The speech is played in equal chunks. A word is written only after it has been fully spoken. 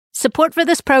Support for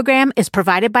this program is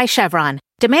provided by Chevron.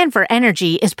 Demand for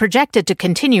energy is projected to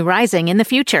continue rising in the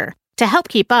future. To help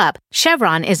keep up,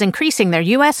 Chevron is increasing their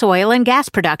U.S. oil and gas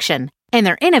production, and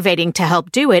they're innovating to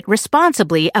help do it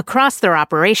responsibly across their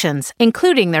operations,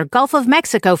 including their Gulf of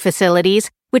Mexico facilities,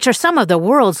 which are some of the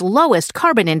world's lowest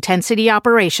carbon intensity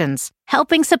operations,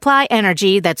 helping supply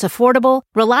energy that's affordable,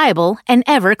 reliable, and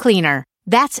ever cleaner.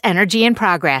 That's energy in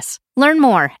progress. Learn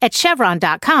more at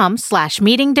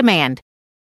chevron.com/meeting demand.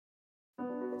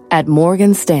 At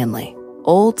Morgan Stanley,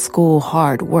 old school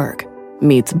hard work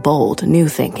meets bold new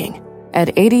thinking.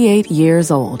 At 88 years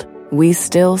old, we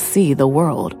still see the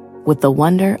world with the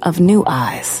wonder of new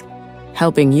eyes,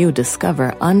 helping you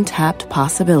discover untapped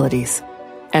possibilities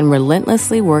and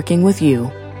relentlessly working with you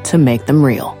to make them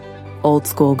real. Old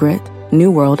school grit,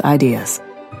 new world ideas.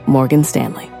 Morgan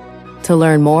Stanley. To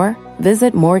learn more,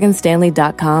 visit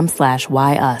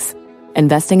morganstanley.com/whyus.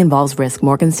 Investing involves risk.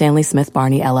 Morgan Stanley Smith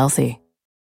Barney, LLC.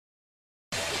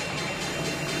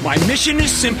 My mission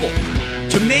is simple,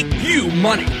 to make you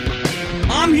money.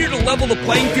 I'm here to level the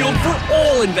playing field for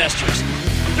all investors.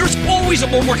 There's always a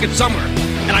bull market somewhere,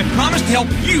 and I promise to help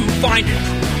you find it.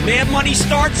 Mad Money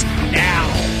starts now.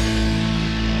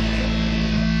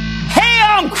 Hey,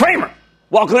 I'm Cramer.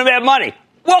 Welcome to Mad Money.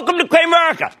 Welcome to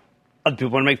Cramerica. Other people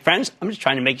want to make friends. I'm just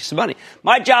trying to make you some money.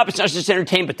 My job is not just to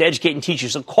entertain, but to educate and teach you.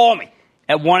 So call me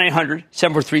at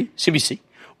 1-800-743-CNBC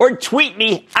or tweet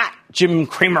me at Jim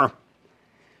Cramer.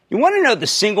 You want to know the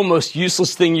single most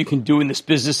useless thing you can do in this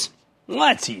business? Well,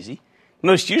 that's easy. The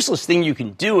most useless thing you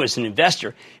can do as an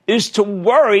investor is to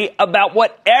worry about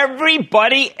what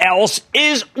everybody else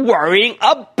is worrying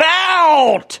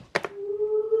about.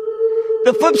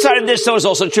 The flip side of this, though, is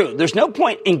also true. There's no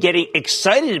point in getting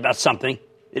excited about something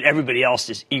that everybody else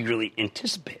is eagerly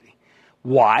anticipating.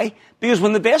 Why? Because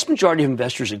when the vast majority of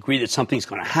investors agree that something's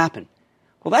going to happen,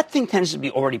 well, that thing tends to be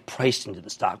already priced into the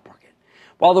stock market.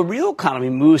 While the real economy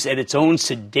moves at its own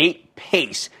sedate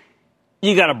pace,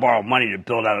 you got to borrow money to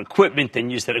build out equipment,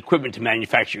 then use that equipment to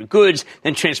manufacture your goods,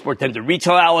 then transport them to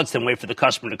retail outlets, then wait for the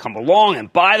customer to come along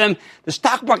and buy them. The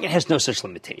stock market has no such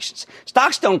limitations.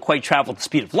 Stocks don't quite travel at the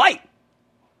speed of light.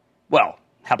 Well,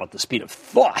 how about the speed of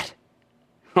thought?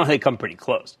 Well, they come pretty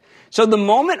close. So the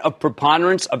moment of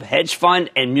preponderance of hedge fund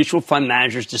and mutual fund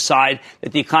managers decide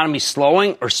that the economy is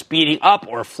slowing or speeding up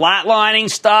or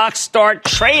flatlining, stocks start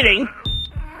trading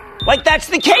like that's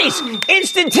the case,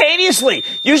 instantaneously.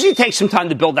 Usually it takes some time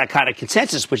to build that kind of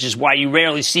consensus, which is why you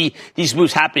rarely see these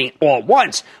moves happening all at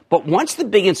once. But once the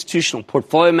big institutional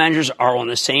portfolio managers are on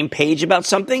the same page about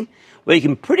something, well, you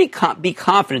can be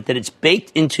confident that it's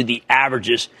baked into the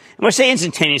averages. And when I say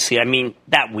instantaneously, I mean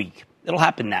that week. It'll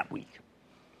happen that week.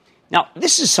 Now,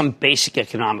 this is some basic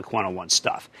economic 101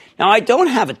 stuff. Now, I don't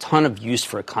have a ton of use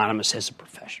for economists as a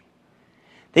profession.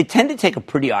 They tend to take a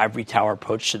pretty ivory tower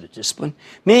approach to the discipline,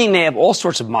 meaning they have all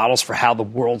sorts of models for how the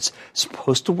world's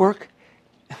supposed to work.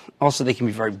 Also, they can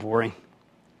be very boring.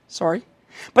 Sorry.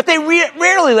 But they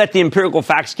rarely let the empirical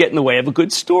facts get in the way of a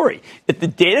good story. If the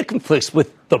data conflicts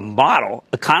with the model,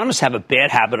 economists have a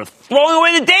bad habit of throwing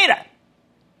away the data,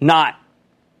 not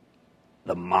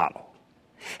the model.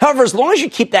 However, as long as you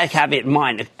keep that caveat in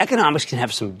mind, economics can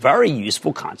have some very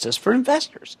useful concepts for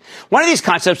investors. One of these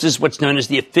concepts is what's known as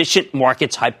the efficient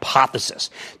markets hypothesis.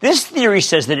 This theory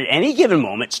says that at any given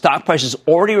moment, stock prices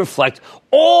already reflect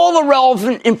all the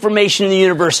relevant information in the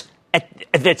universe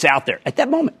that's out there at that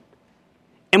moment.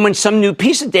 And when some new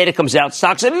piece of data comes out,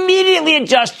 stocks immediately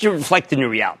adjust to reflect the new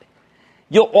reality.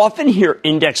 You'll often hear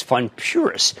index fund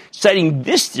purists citing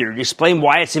this theory to explain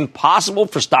why it's impossible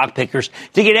for stock pickers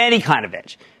to get any kind of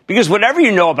edge. Because whatever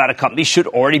you know about a company should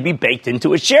already be baked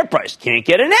into its share price. Can't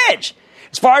get an edge.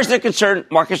 As far as they're concerned,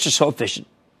 markets are so efficient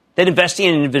that investing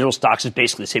in individual stocks is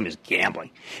basically the same as gambling.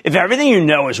 If everything you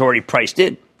know is already priced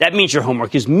in, that means your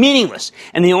homework is meaningless.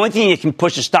 And the only thing that can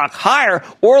push a stock higher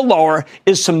or lower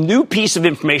is some new piece of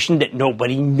information that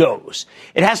nobody knows.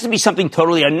 It has to be something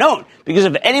totally unknown, because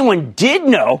if anyone did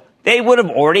know, they would have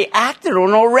already acted on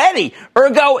it already.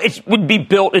 Ergo, it would be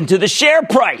built into the share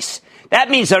price. That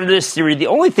means under this theory, the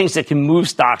only things that can move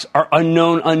stocks are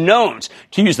unknown unknowns,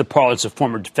 to use the parlance of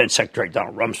former Defense Secretary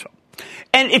Donald Rumsfeld.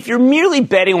 And if you're merely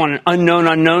betting on unknown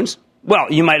unknowns,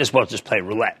 well, you might as well just play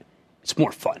roulette. It's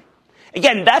more fun.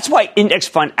 Again, that's why index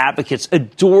fund advocates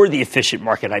adore the efficient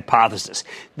market hypothesis.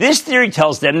 This theory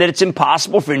tells them that it's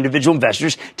impossible for individual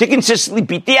investors to consistently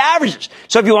beat the averages.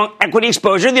 So if you want equity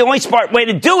exposure, the only smart way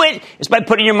to do it is by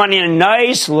putting your money in a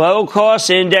nice, low-cost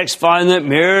index fund that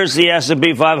mirrors the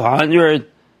S&P 500.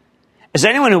 As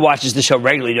anyone who watches the show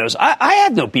regularly knows, I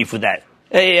have no beef with that.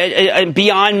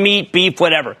 Beyond Meat, beef,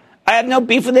 whatever. I have no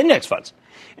beef with index funds.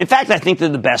 In fact, I think they're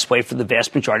the best way for the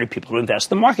vast majority of people to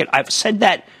invest in the market. I've said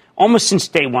that almost since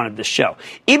day one of this show.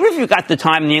 Even if you've got the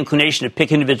time and the inclination to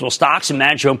pick individual stocks and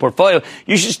manage your own portfolio,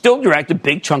 you should still direct a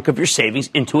big chunk of your savings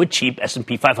into a cheap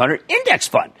S&P 500 index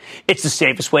fund. It's the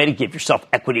safest way to give yourself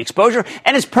equity exposure,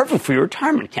 and it's perfect for your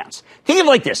retirement accounts. Think of it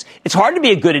like this. It's hard to be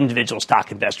a good individual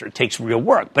stock investor. It takes real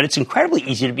work, but it's incredibly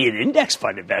easy to be an index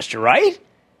fund investor, right?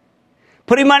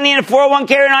 Putting money in a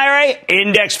 401k or an IRA,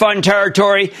 index fund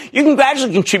territory. You can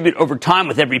gradually contribute over time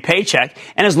with every paycheck.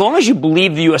 And as long as you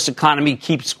believe the U.S. economy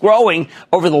keeps growing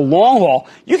over the long haul,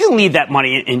 you can leave that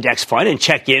money in index fund and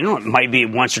check in. It might be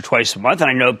once or twice a month. And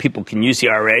I know people can use the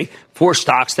IRA for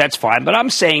stocks. That's fine. But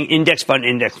I'm saying index fund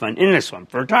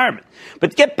for retirement. But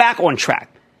to get back on track,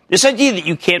 this idea that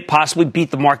you can't possibly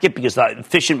beat the market because the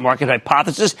efficient market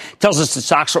hypothesis tells us that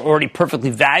stocks are already perfectly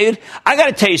valued. I got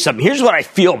to tell you something. Here's what I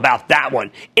feel about that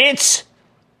one. It's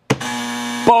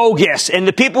bogus. And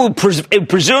the people who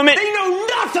presume it, they know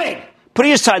nothing.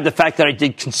 Putting aside the fact that I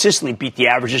did consistently beat the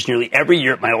averages nearly every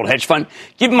year at my old hedge fund,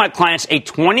 giving my clients a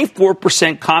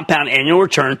 24% compound annual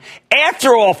return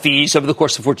after all fees over the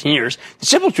course of 14 years, the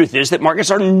simple truth is that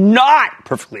markets are not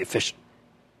perfectly efficient.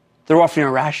 They're often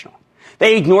irrational.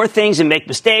 They ignore things and make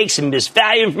mistakes and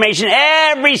misvalue information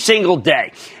every single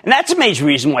day. And that's a major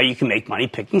reason why you can make money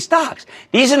picking stocks.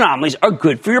 These anomalies are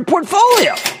good for your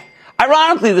portfolio.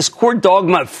 Ironically, this core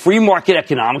dogma of free market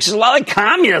economics is a lot like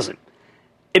communism.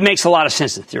 It makes a lot of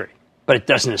sense in theory, but it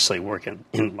doesn't necessarily work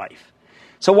in life.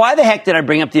 So why the heck did I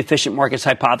bring up the efficient markets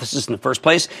hypothesis in the first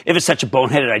place if it's such a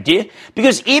boneheaded idea?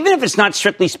 Because even if it's not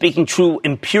strictly speaking true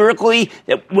empirically,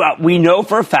 we know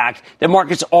for a fact that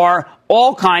markets are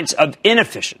all kinds of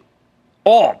inefficient.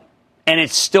 All. And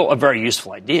it's still a very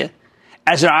useful idea.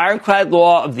 As an ironclad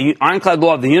law of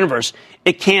the universe,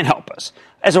 it can help us.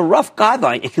 As a rough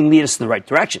guideline, it can lead us in the right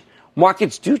direction.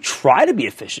 Markets do try to be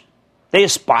efficient. They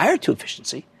aspire to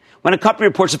efficiency. When a company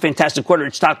reports a fantastic quarter,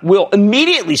 its stock will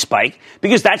immediately spike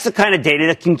because that's the kind of data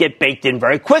that can get baked in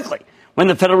very quickly. When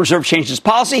the Federal Reserve changes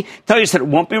policy, telling us that it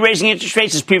won't be raising interest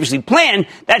rates as previously planned,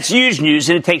 that's huge news,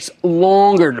 and it takes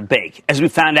longer to bake, as we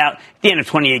found out at the end of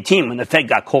 2018 when the Fed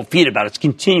got cold feet about its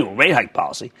continual rate hike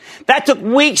policy. That took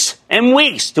weeks and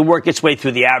weeks to work its way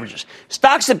through the averages.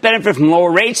 Stocks that benefit from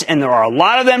lower rates, and there are a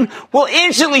lot of them, will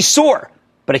instantly soar.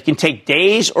 But it can take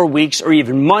days or weeks or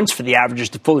even months for the averages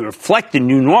to fully reflect the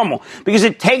new normal because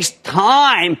it takes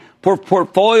time for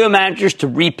portfolio managers to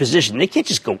reposition. They can't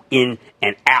just go in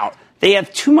and out. They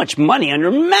have too much money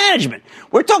under management.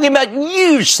 We're talking about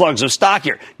huge slugs of stock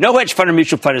here. No hedge fund or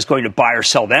mutual fund is going to buy or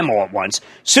sell them all at once.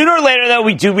 Sooner or later, though,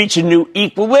 we do reach a new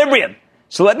equilibrium.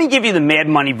 So let me give you the mad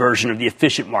money version of the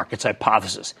efficient markets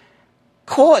hypothesis.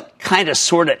 Call it kind of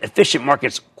sort of efficient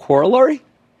markets corollary.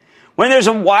 When there's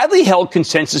a widely held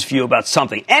consensus view about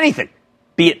something, anything,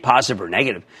 be it positive or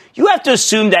negative, you have to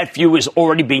assume that view is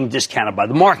already being discounted by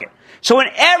the market. So when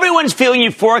everyone's feeling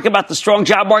euphoric about the strong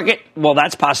job market, well,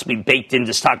 that's possibly baked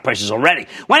into stock prices already.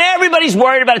 When everybody's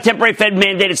worried about a temporary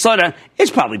Fed-mandated slowdown,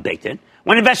 it's probably baked in.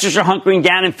 When investors are hunkering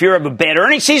down in fear of a bad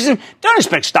earnings season, don't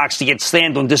expect stocks to get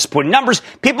slammed on disappointing numbers.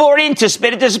 People already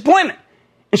anticipated disappointment.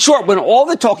 In short, when all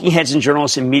the talking heads and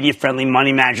journalists and media-friendly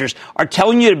money managers are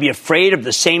telling you to be afraid of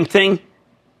the same thing,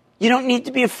 you don't need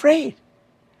to be afraid.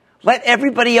 Let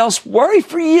everybody else worry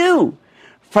for you.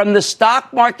 From the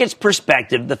stock market's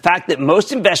perspective, the fact that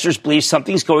most investors believe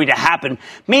something's going to happen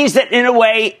means that, in a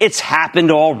way, it's happened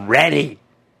already.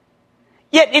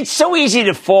 Yet it's so easy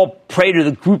to fall prey to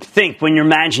the groupthink when you're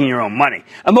managing your own money.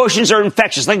 Emotions are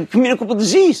infectious, like a communicable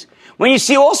disease. When you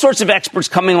see all sorts of experts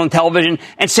coming on television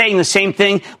and saying the same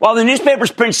thing, while the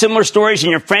newspapers print similar stories and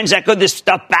your friends echo this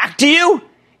stuff back to you,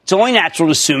 it's only natural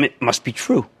to assume it must be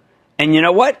true. And you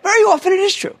know what? Very often it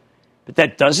is true. But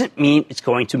that doesn't mean it's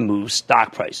going to move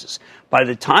stock prices. By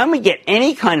the time we get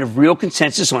any kind of real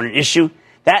consensus on an issue,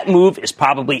 that move is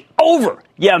probably over.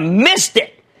 You missed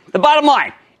it. The bottom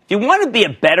line, if you want to be a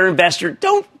better investor,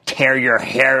 don't tear your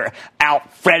hair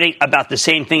out fretting about the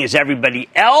same thing as everybody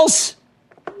else.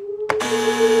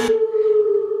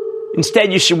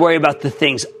 Instead, you should worry about the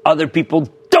things other people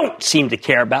don't seem to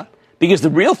care about, because the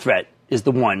real threat is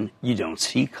the one you don't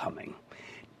see coming.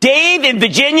 Dave in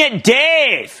Virginia.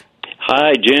 Dave.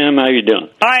 Hi, Jim. How you doing?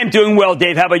 I'm doing well,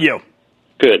 Dave. How about you?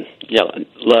 Good. Yeah,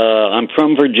 I'm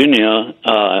from Virginia.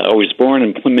 I was born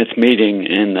in Plymouth Meeting,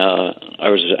 and I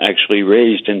was actually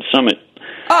raised in Summit.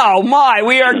 Oh my,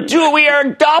 we are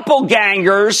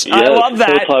doppelgangers. Yes, I love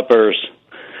that. Flip-floppers.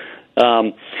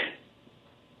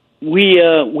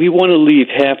 We want to leave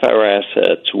half our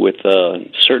assets with a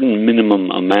certain minimum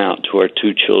amount to our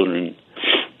two children,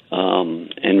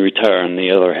 and retire on the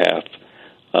other half.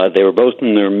 They were both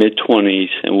in their mid-20s,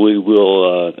 and we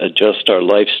will adjust our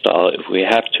lifestyle if we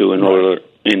have to in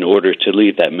order to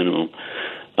leave that minimum.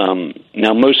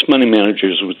 Now, most money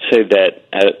managers would say that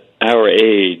at our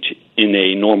age, in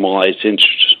a normalized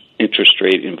interest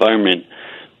rate environment,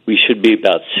 we should be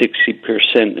about 60%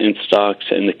 in stocks,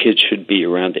 and the kids should be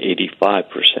around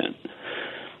 85%.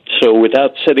 So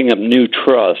without setting up new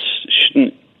trusts,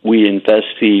 shouldn't we invest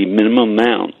the minimum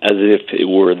amount as if it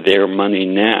were their money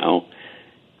now?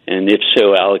 And if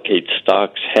so, allocate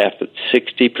stocks half at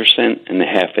 60% and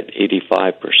half at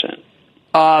 85%.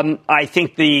 I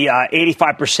think the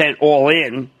 85% all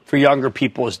in for younger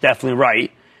people is definitely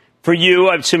right. For you,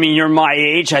 assuming you're my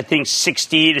age, I think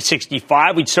 60 to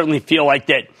 65, we'd certainly feel like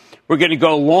that we're going to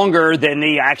go longer than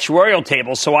the actuarial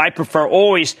table. So I prefer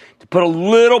always to put a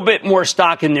little bit more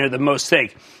stock in there than most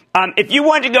think. If you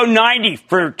wanted to go 90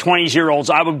 for 20-year-olds,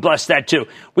 I would bless that too.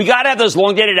 We got to have those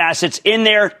long-dated assets in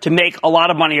there to make a lot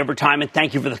of money over time. And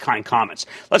thank you for the kind comments.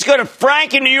 Let's go to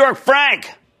Frank in New York. Frank.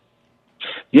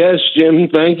 Yes, Jim.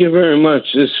 Thank you very much.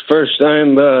 This is first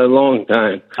time, long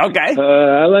time. Okay.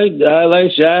 I like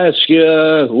to ask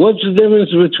you, what's the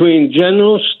difference between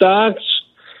general stocks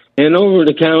and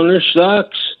over-the-counter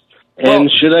stocks? And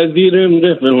should I view them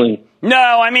differently? No,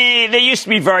 I mean, they used to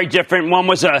be very different. One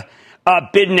was a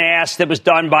bid and ask that was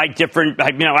done by different,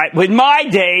 in my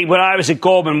day, when I was at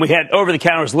Goldman, we had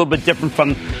over-the-counter was a little bit different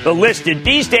from the listed.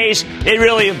 These days, they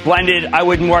really have blended. I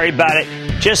wouldn't worry about it.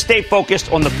 Just stay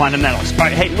focused on the fundamentals. All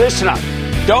right, hey, listen up.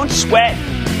 Don't sweat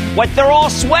what they're all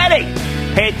sweating.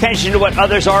 Pay attention to what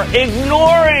others are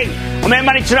ignoring. On Mad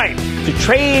Money tonight, to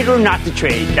trade or not to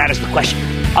trade, that is the question.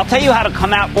 I'll tell you how to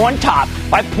come out on top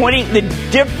by pointing the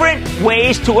different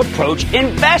ways to approach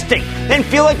investing. Then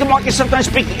feel like the market's sometimes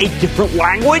speaking a different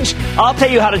language? I'll tell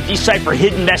you how to decipher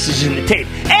hidden messages in the tape.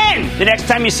 And the next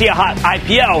time you see a hot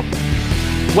IPO,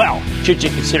 well, should you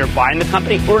consider buying the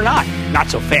company or not? Not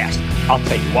so fast. I'll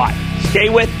tell you why. Stay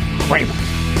with Cramer.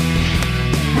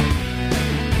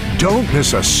 Don't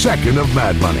miss a second of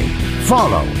Mad Money.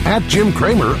 Follow @Jim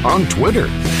Cramer on Twitter.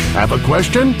 Have a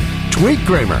question? Tweet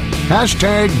Cramer.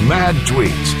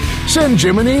 #MadTweets. Send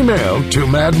Jim an email to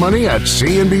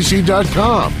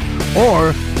madmoney@cnbc.com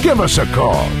or give us a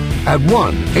call at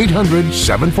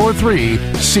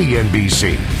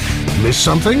 1-800-743-CNBC. Miss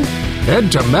something?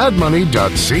 Head to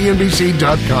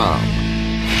madmoney.cnbc.com.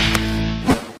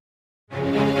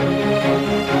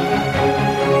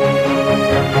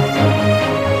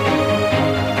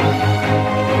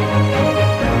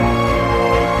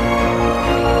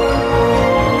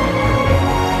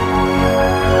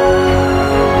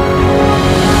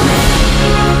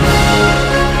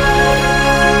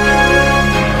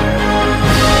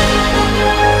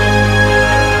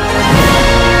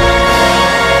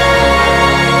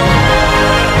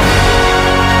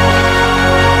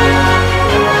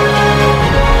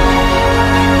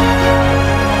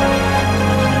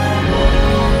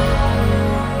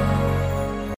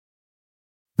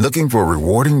 Looking for a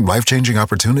rewarding, life-changing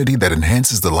opportunity that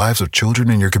enhances the lives of children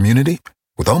in your community?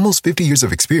 With almost 50 years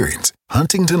of experience,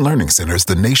 Huntington Learning Center is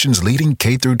the nation's leading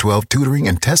K-12 tutoring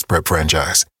and test prep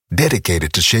franchise,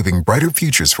 dedicated to shaping brighter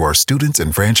futures for our students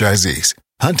and franchisees.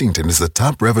 Huntington is the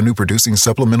top revenue-producing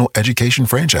supplemental education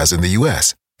franchise in the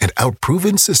U.S., and our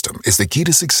proven system is the key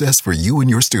to success for you and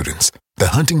your students. The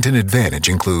Huntington Advantage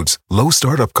includes low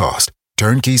startup cost,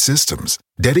 turnkey systems,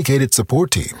 dedicated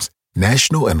support teams,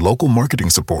 national and local marketing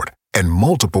support, and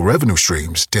multiple revenue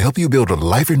streams to help you build a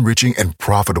life-enriching and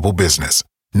profitable business.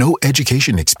 No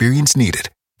education experience needed.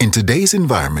 In today's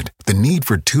environment, the need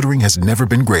for tutoring has never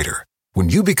been greater. When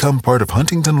you become part of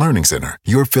Huntington Learning Center,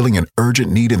 you're filling an urgent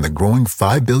need in the growing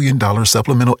 $5 billion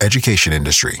supplemental education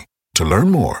industry. To learn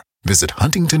more, visit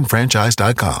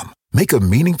huntingtonfranchise.com. Make a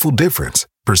meaningful difference,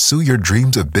 pursue your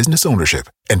dreams of business ownership,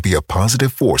 and be a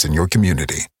positive force in your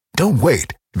community. Don't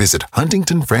wait. Visit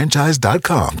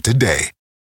huntingtonfranchise.com today.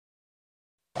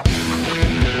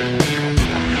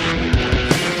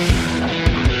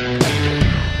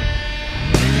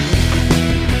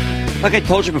 Like I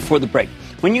told you before the break,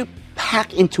 when you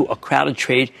pack into a crowded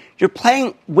trade, you're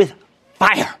playing with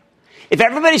fire. If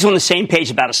everybody's on the same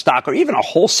page about a stock or even a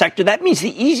whole sector, that means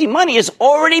the easy money has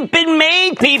already been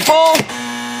made, people.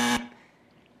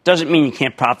 Doesn't mean you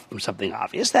can't profit from something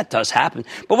obvious. That does happen.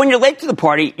 But when you're late to the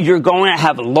party, you're going to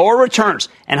have lower returns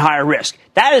and higher risk.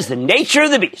 That is the nature of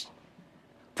the beast.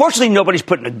 Fortunately, nobody's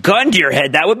putting a gun to your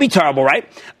head. That would be terrible, right?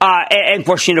 And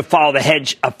forcing you to follow the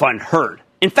hedge fund herd.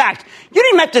 In fact, you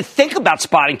don't even have to think about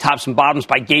spotting tops and bottoms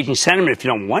by gauging sentiment if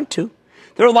you don't want to.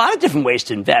 There are a lot of different ways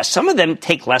to invest. Some of them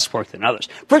take less work than others.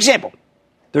 For example,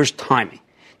 there's timing.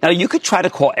 Now, you could try to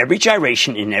call every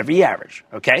gyration in every average,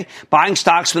 okay? Buying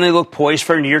stocks when they look poised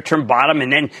for a near-term bottom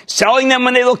and then selling them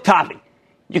when they look toppy.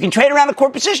 You can trade around the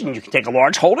core position. You can take a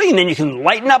large holding, and then you can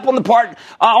lighten up on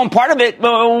part of it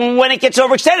when it gets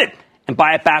overextended and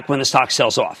buy it back when the stock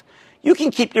sells off. You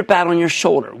can keep your bat on your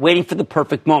shoulder, waiting for the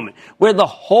perfect moment, where the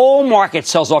whole market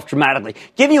sells off dramatically,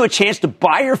 giving you a chance to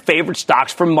buy your favorite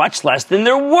stocks for much less than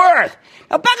they're worth.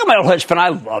 Now, back in my old hedge fund, I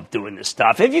love doing this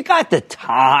stuff. If you got the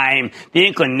time, the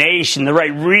inclination, the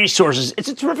right resources, it's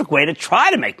a terrific way to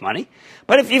try to make money.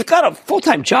 But if you've got a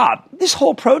full-time job, this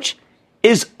whole approach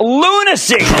is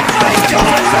lunacy. And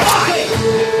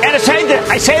I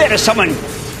say that as someone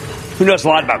who knows a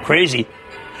lot about crazy.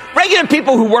 Regular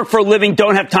people who work for a living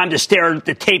don't have time to stare at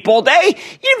the tape all day. Even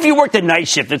if you work the night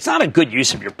shift, it's not a good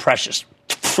use of your precious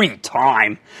free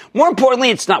time. More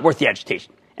importantly, it's not worth the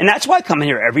agitation. And that's why I come in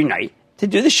here every night to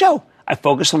do the show. I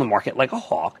focus on the market like a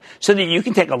hawk so that you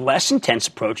can take a less intense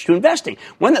approach to investing,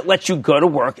 one that lets you go to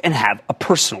work and have a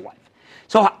personal life.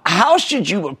 So how should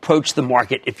you approach the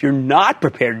market if you're not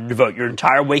prepared to devote your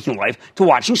entire waking life to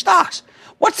watching stocks?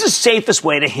 What's the safest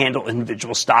way to handle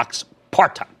individual stocks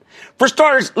part-time? For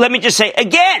starters, let me just say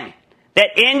again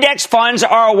that index funds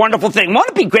are a wonderful thing. Won't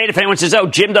it be great if anyone says, oh,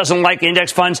 Jim doesn't like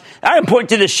index funds? I can point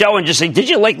to this show and just say, did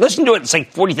you listen to it? It's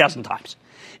like 40,000 times.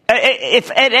 If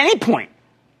at any point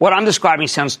what I'm describing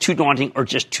sounds too daunting or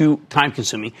just too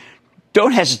time-consuming,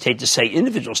 don't hesitate to say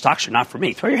individual stocks are not for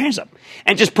me. Throw your hands up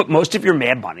and just put most of your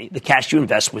mad money, the cash you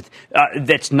invest with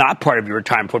that's not part of your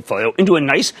retirement portfolio, into a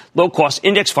nice low-cost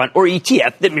index fund or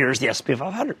ETF that mirrors the S&P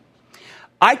 500.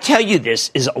 I tell you this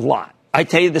a lot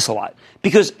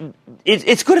because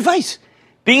it's good advice.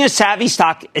 Being a savvy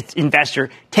stock investor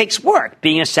takes work.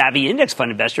 Being a savvy index fund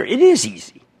investor, it is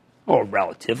easy, or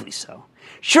relatively so.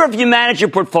 Sure, if you manage your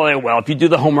portfolio well, if you do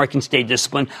the homework and stay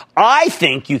disciplined, I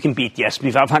think you can beat the S&P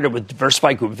 500 with a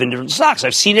diversified group of individual stocks.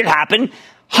 I've seen it happen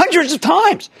hundreds of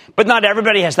times. But not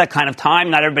everybody has that kind of time.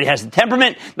 Not everybody has the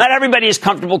temperament. Not everybody is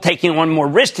comfortable taking on more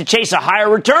risk to chase a higher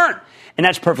return. And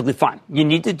that's perfectly fine. You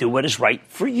need to do what is right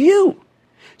for you.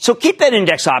 So keep that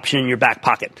index option in your back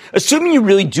pocket. Assuming you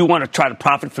really do want to try to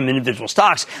profit from individual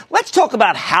stocks, let's talk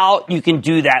about how you can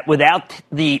do that without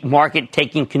the market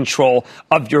taking control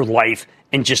of your life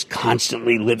and just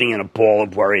constantly living in a ball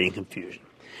of worry and confusion.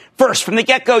 First, from the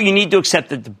get-go, you need to accept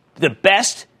that the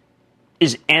best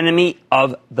is enemy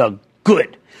of the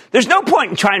good. There's no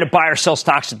point in trying to buy or sell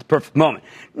stocks at the perfect moment.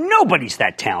 Nobody's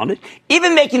that talented.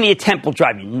 Even making the attempt will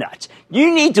drive you nuts.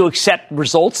 You need to accept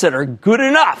results that are good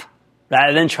enough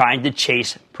rather than trying to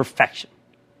chase perfection.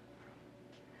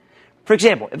 For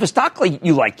example, if a stock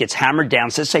you like gets hammered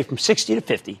down, say from 60 to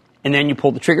 50, and then you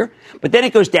pull the trigger, but then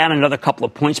it goes down another couple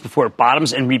of points before it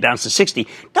bottoms and rebounds to 60,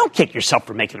 don't kick yourself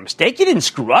for making a mistake. You didn't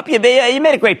screw up. You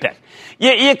made a great pick.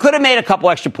 You could have made a couple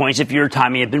extra points if your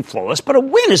timing had been flawless, but a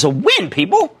win is a win,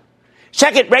 people.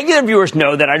 Second, regular viewers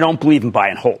know that I don't believe in buy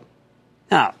and hold.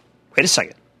 Now, wait a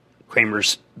second.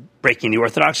 Cramer's breaking the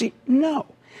orthodoxy? No.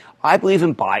 I believe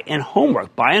in buy and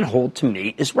homework. Buy and hold, to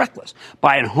me, is reckless.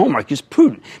 Buy and homework is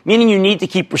prudent, meaning you need to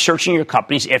keep researching your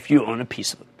companies after you own a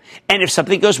piece of them. And if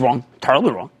something goes wrong,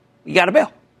 terribly wrong, you got to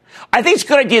bail. I think it's a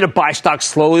good idea to buy stocks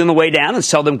slowly on the way down and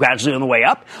sell them gradually on the way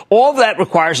up. All of that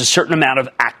requires a certain amount of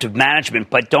active management,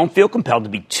 but don't feel compelled to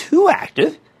be too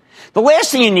active. The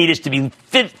last thing you need is to be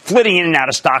flitting in and out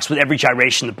of stocks with every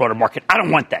gyration in the broader market. I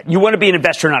don't want that. You want to be an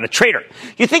investor, not a trader.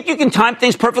 You think you can time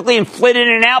things perfectly and flit in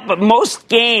and out, but most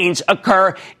gains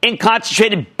occur in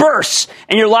concentrated bursts,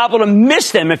 and you're liable to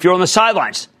miss them if you're on the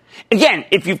sidelines. Again,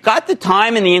 if you've got the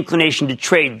time and the inclination to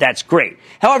trade, that's great.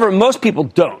 However, most people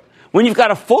don't. When you've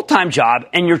got a full-time job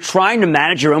and you're trying to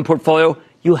manage your own portfolio,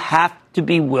 you have to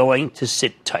be willing to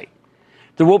sit tight.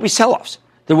 There will be sell-offs.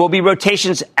 There will be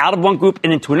rotations out of one group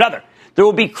and into another. There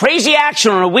will be crazy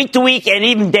action on a week-to-week and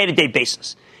even day-to-day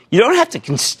basis. You don't have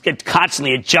to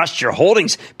constantly adjust your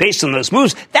holdings based on those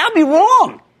moves. That would be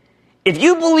wrong. If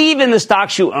you believe in the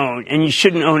stocks you own, and you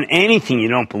shouldn't own anything you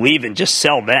don't believe in, just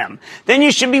sell them, then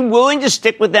you should be willing to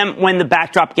stick with them when the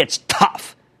backdrop gets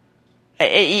tough.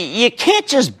 You can't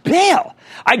just bail.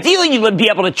 Ideally, you would be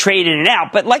able to trade in and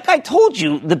out, but like I told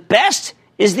you, the best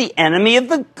is the enemy of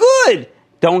the good.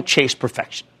 Don't chase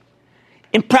perfection.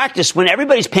 In practice, when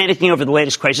everybody's panicking over the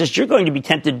latest crisis, you're going to be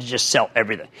tempted to just sell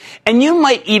everything. And you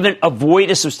might even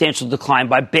avoid a substantial decline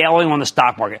by bailing on the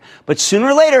stock market. But sooner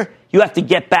or later, you have to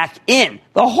get back in.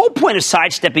 The whole point of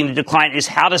sidestepping the decline is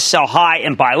how to sell high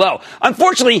and buy low.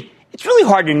 Unfortunately, it's really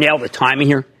hard to nail the timing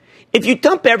here. If you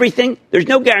dump everything, there's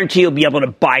no guarantee you'll be able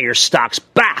to buy your stocks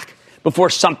back before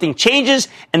something changes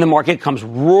and the market comes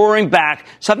roaring back,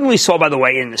 something we saw, by the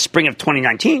way, in the spring of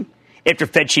 2019. after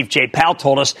Fed Chief Jay Powell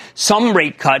told us some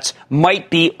rate cuts might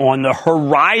be on the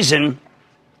horizon.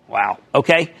 Wow.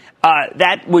 Okay.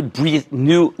 That would breathe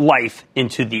new life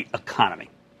into the economy.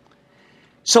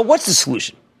 So what's the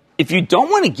solution? If you don't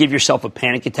want to give yourself a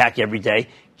panic attack every day,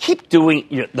 keep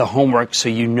doing the homework so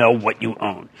you know what you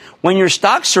own. When your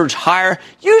stocks surge higher,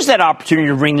 use that opportunity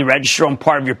to ring the register on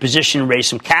part of your position and raise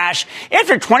some cash.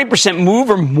 After a 20% move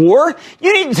or more,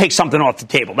 you need to take something off the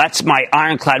table. That's my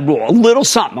ironclad rule. A little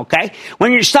something, okay?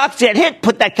 When your stocks get hit,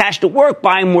 put that cash to work,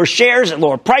 buying more shares at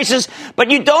lower prices.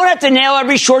 But you don't have to nail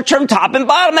every short-term top and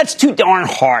bottom. That's too darn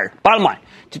hard. Bottom line.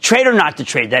 To trade or not to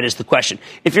trade, that is the question.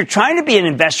 If you're trying to be an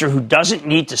investor who doesn't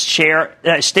need to stare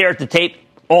at the tape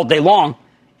all day long,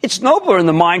 it's nobler in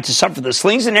the mind to suffer the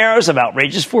slings and arrows of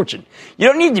outrageous fortune. You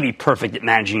don't need to be perfect at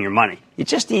managing your money. You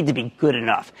just need to be good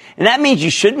enough. And that means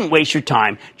you shouldn't waste your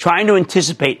time trying to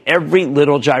anticipate every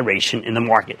little gyration in the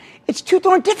market. It's too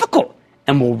darn difficult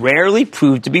and will rarely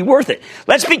prove to be worth it.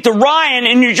 Let's speak to Ryan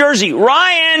in New Jersey.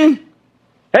 Ryan!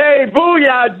 Hey,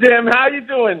 booyah, Jim. How you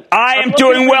doing? I am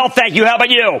doing well, thank you. How about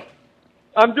you?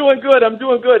 I'm doing good. I'm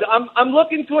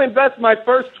looking to invest my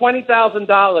first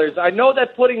 $20,000. I know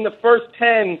that putting the first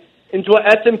 10 into an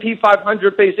S&P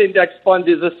 500 base index fund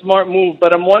is a smart move,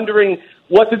 but I'm wondering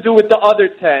what to do with the other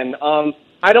 10.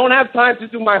 I don't have time to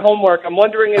do my homework. I'm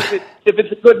wondering if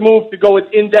it's a good move to go with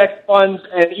index funds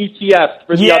and ETFs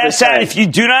for the other 10. Yes, and if you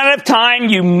do not have time,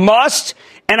 you must.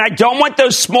 And I don't want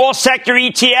those small sector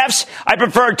ETFs. I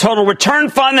prefer a total return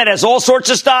fund that has all sorts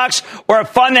of stocks or a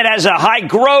fund that has a high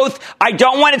growth. I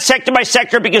don't want it sector by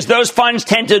sector because those funds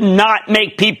tend to not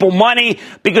make people money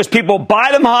because people buy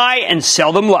them high and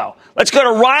sell them low. Let's go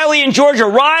to Riley in Georgia.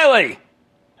 Riley.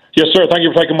 Yes, sir. Thank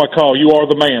you for taking my call. You are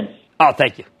the man. Oh,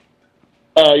 thank you.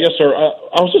 Yes, sir.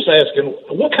 I was just asking,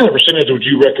 what kind of percentage would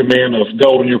you recommend of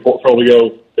gold in your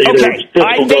portfolio? Okay.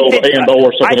 I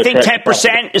think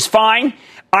 10% is fine.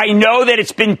 I know that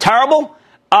it's been terrible,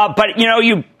 but,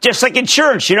 you just like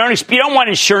insurance, you don't want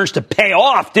insurance to pay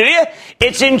off, do you?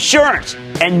 It's insurance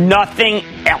and nothing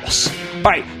else. All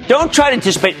right, don't try to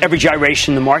anticipate every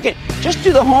gyration in the market. Just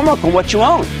do the homework on what you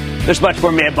own. There's much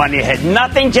more mad money ahead.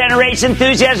 Nothing generates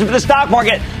enthusiasm for the stock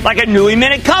market like a newly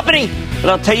minted company.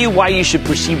 But I'll tell you why you should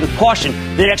proceed with caution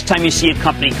the next time you see a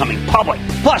company coming public.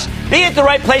 Plus, being at the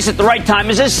right place at the right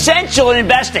time is essential in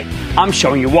investing. I'm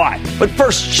showing you why. But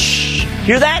first, shh.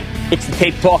 Hear that? It's the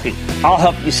tape talking. I'll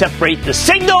help you separate the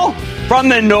signal from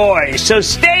the noise. So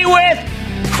stay with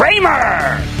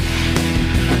Cramer.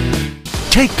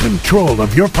 Take control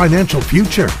of your financial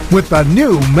future with the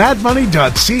new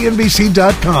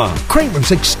madmoney.cnbc.com.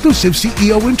 Cramer's exclusive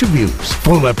CEO interviews,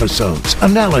 full episodes,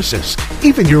 analysis,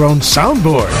 even your own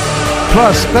soundboard.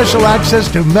 Plus special access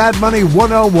to Mad Money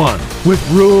 101 with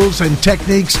rules and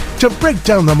techniques to break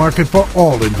down the market for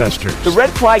all investors. The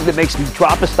red flag that makes me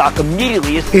drop a stock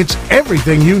immediately is... It's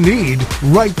everything you need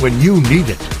right when you need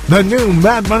it. The new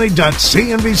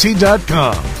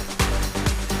madmoney.cnbc.com.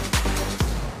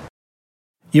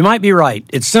 You might be right.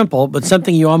 It's simple, but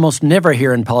something you almost never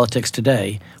hear in politics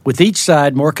today, with each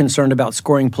side more concerned about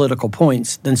scoring political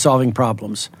points than solving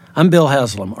problems. I'm Bill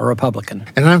Haslam, a Republican.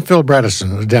 And I'm Phil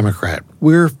Bredesen, a Democrat.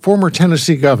 We're former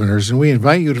Tennessee governors, and we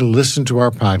invite you to listen to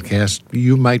our podcast,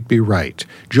 You Might Be Right.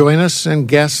 Join us and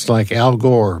guests like Al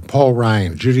Gore, Paul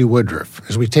Ryan, Judy Woodruff,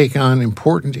 as we take on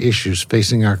important issues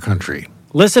facing our country.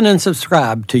 Listen and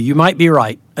subscribe to You Might Be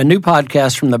Right, a new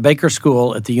podcast from the Baker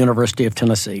School at the University of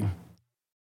Tennessee.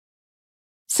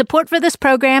 Support for this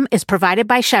program is provided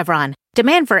by Chevron.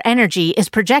 Demand for energy is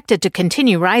projected to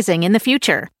continue rising in the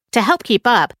future. To help keep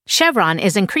up, Chevron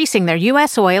is increasing their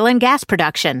U.S. oil and gas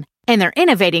production, and they're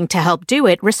innovating to help do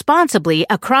it responsibly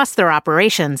across their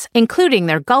operations, including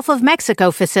their Gulf of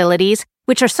Mexico facilities,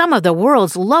 which are some of the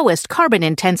world's lowest carbon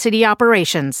intensity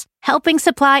operations, helping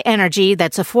supply energy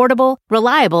that's affordable,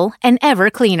 reliable, and ever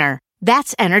cleaner.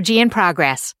 That's energy in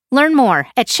progress. Learn more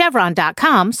at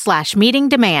chevron.com/meeting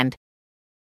demand.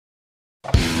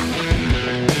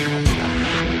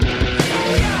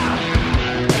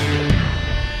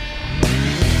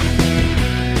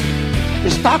 The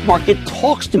stock market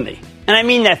talks to me. And I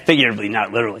mean that figuratively,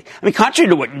 not literally. I mean, contrary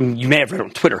to what you may have read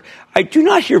on Twitter, I do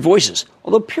not hear voices.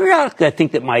 Although periodically I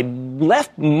think that my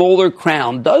left molar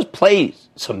crown does play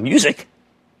some music.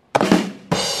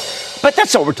 But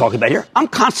that's not what we're talking about here. I'm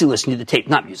constantly listening to the tape,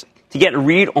 not music, to get a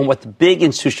read on what the big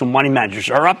institutional money managers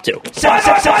are up to.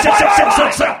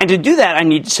 And to do that, I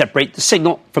need to separate the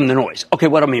signal from the noise. Okay,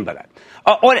 what do I mean by that?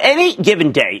 On any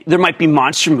given day, there might be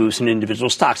monster moves in individual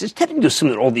stocks. It's tempting to assume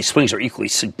that all these swings are equally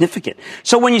significant.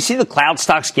 So when you see the cloud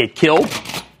stocks get killed,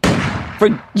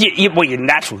 your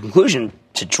natural conclusion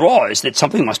to draw is that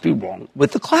something must be wrong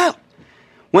with the cloud.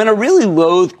 When a really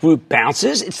loathed group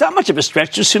bounces, it's not much of a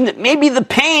stretch to assume that maybe the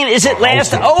pain is at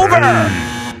last over.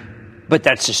 But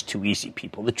that's just too easy,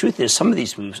 people. The truth is, some of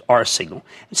these moves are a signal,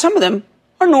 and some of them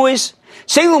are noise.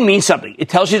 Signal means something. It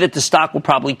tells you that the stock will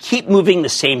probably keep moving the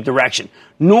same direction.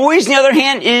 Noise, on the other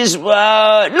hand, is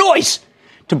noise.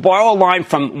 To borrow a line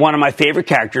from one of my favorite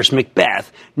characters,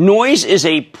 Macbeth, noise is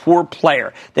a poor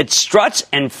player that struts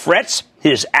and frets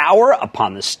his hour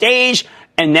upon the stage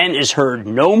and then is heard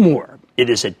no more. It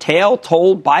is a tale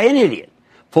told by an idiot,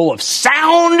 full of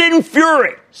sound and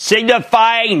fury,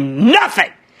 signifying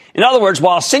nothing. In other words,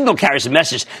 while a signal carries a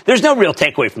message, there's no real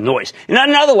takeaway from noise. In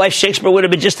another life, Shakespeare would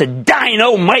have been just a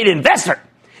dynamite investor.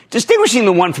 Distinguishing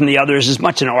the one from the other is as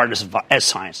much an art as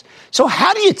science. So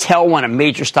how do you tell when a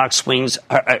major stock swings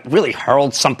really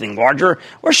herald something larger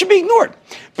or should be ignored?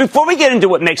 Before we get into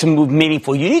what makes a move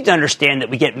meaningful, you need to understand that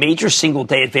we get major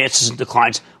single-day advances and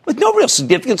declines with no real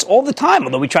significance all the time,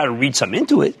 although we try to read some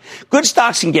into it. Good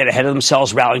stocks can get ahead of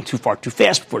themselves, rallying too far too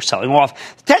fast before selling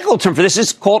off. The technical term for this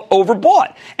is called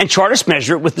overbought, and chartists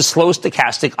measure it with the slow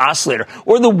stochastic oscillator,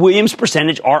 or the Williams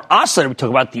percentage R oscillator. We talk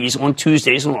about these on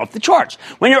Tuesdays and off the charts.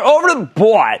 When you're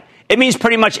overbought, it means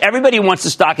pretty much everybody who wants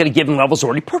the stock at a given level has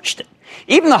already purchased it.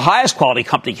 Even the highest quality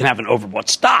company can have an overbought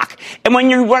stock. And when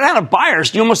you run out of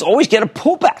buyers, you almost always get a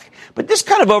pullback. But this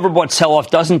kind of overbought sell-off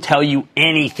doesn't tell you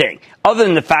anything, other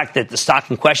than the fact that the stock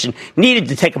in question needed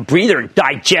to take a breather and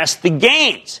digest the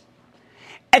gains.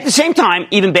 At the same time,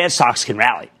 even bad stocks can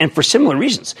rally, and for similar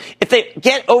reasons. If they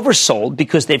get oversold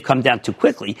because they've come down too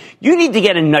quickly, you need to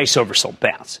get a nice oversold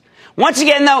bounce. Once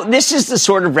again, though, this is the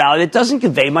sort of rally that doesn't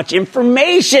convey much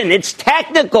information. It's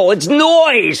technical. It's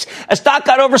noise. A stock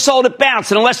got oversold, it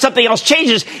bounced, and unless something else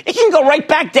changes, it can go right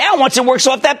back down once it works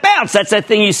off that bounce. That's that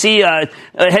thing you see, Head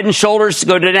and Shoulders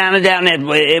go down and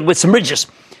down with some ridges.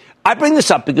 I bring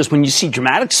this up because when you see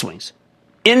dramatic swings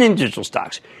in individual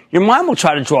stocks, your mind will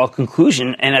try to draw a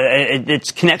conclusion, and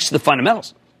it connects to the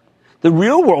fundamentals. The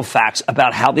real-world facts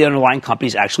about how the underlying company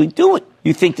is actually doing.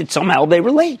 You think that somehow they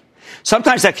relate.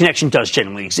 Sometimes that connection does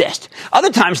genuinely exist.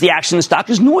 Other times the action in the stock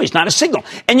is noise, not a signal.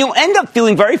 And you'll end up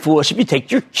feeling very foolish if you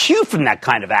take your cue from that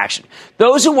kind of action.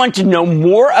 Those who want to know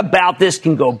more about this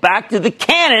can go back to the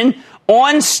canon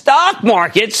on stock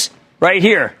markets right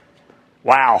here.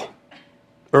 Wow.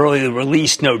 Early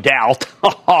release, no doubt.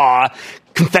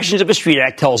 Confessions of a Street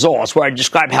Act tells all. It's where I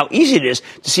describe how easy it is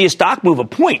to see a stock move a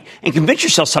point and convince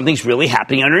yourself something's really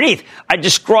happening underneath. I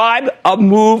describe a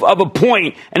move of a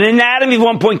point, an anatomy of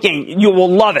 1 point gain. You will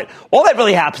love it. All that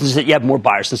really happens is that you have more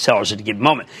buyers than sellers at a given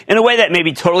moment in a way that may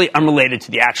be totally unrelated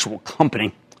to the actual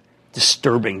company.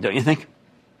 Disturbing, don't you think?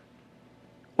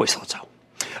 Always thought so.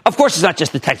 Of course, it's not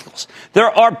just the technicals. There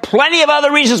are plenty of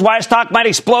other reasons why a stock might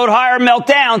explode higher or melt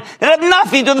down that have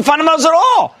nothing to do with the fundamentals at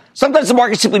all. Sometimes the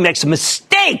market simply makes a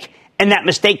mistake, and that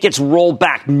mistake gets rolled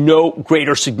back. No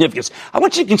greater significance. I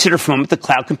want you to consider for a moment the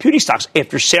cloud computing stocks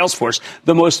after Salesforce,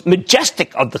 the most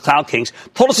majestic of the cloud kings,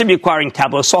 told us to be acquiring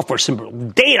Tableau software symbol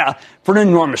data for an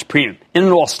enormous premium in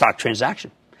an all-stock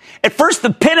transaction. At first,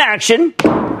 the pin action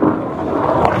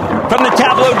from the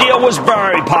Tableau deal was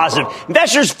very positive.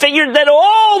 Investors figured that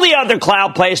all the other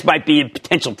cloud plays might be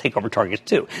potential takeover targets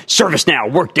too. ServiceNow,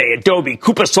 Workday, Adobe,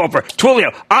 Coupa Software,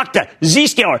 Twilio, Okta,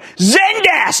 Zscaler,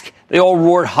 Zendesk. They all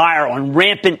roared higher on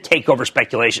rampant takeover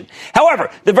speculation. However,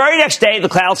 the very next day, the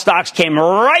cloud stocks came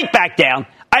right back down.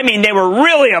 I mean, they were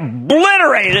really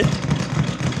obliterated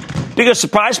because,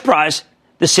 surprise, surprise,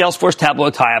 the Salesforce Tableau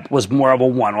tie-up was more of a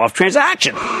one-off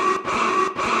transaction.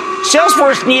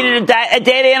 Salesforce needed a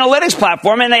data analytics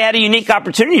platform, and they had a unique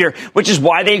opportunity here, which is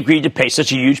why they agreed to pay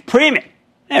such a huge premium.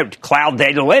 Cloud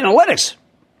data analytics.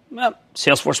 Well,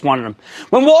 Salesforce wanted them.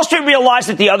 When Wall Street realized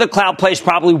that the other cloud plays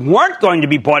probably weren't going to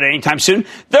be bought anytime soon,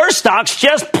 their stocks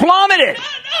just plummeted.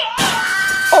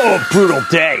 Oh, brutal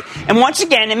day. And once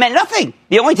again, it meant nothing.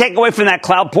 The only takeaway from that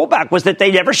cloud pullback was that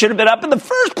they never should have been up in the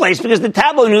first place because the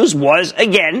Tableau news was,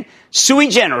 again, sui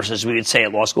generis, as we would say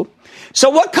at law school. So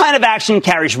what kind of action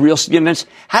carries real significance?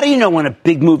 How do you know when a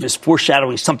big move is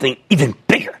foreshadowing something even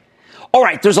bigger? All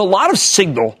right, there's a lot of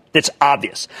signal that's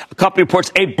obvious. A company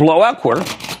reports a blowout quarter,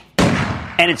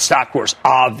 and its stock roars.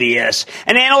 Obvious.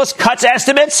 An analyst cuts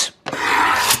estimates.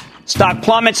 Stock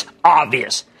plummets.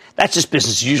 Obvious. That's just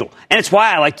business as usual. And it's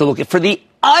why I like to look for the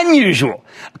unusual.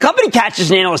 A company catches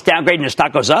an analyst downgrade and the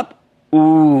stock goes up.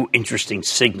 Ooh, interesting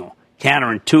signal.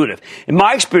 Counterintuitive. In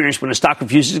my experience, when a stock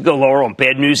refuses to go lower on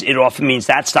bad news, it often means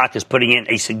that stock is putting in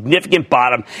a significant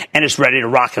bottom and is ready to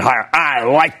rocket higher. I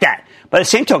like that. By the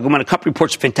same token, when a company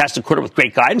reports a fantastic quarter with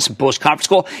great guidance and bullish conference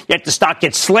call, yet the stock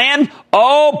gets slammed,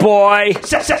 oh boy,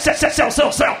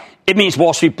 sell. It means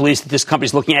Wall Street believes that this company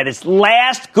is looking at its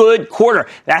last good quarter.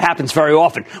 That happens very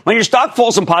often. When your stock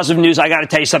falls on positive news, I got to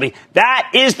tell you something.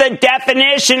 That is the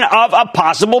definition of a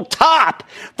possible top.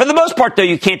 For the most part, though,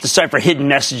 you can't decipher hidden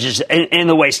messages in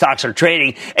the way stocks are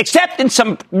trading, except in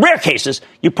some rare cases,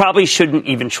 you probably shouldn't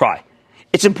even try.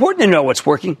 It's important to know what's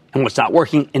working and what's not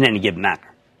working in any given matter,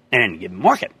 in any given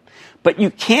market. But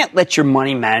you can't let your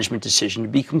money management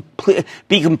decision be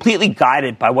completely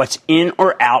guided by what's in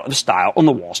or out of style on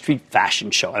the Wall Street fashion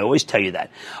show. I always tell you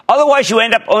that. Otherwise, you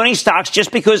end up owning stocks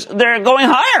just because they're going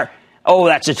higher. Oh,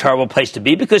 that's a terrible place to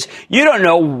be because you don't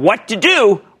know what to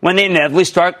do when they inevitably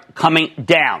start coming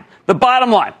down. The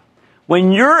bottom line,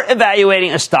 when you're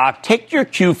evaluating a stock, take your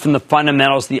cue from the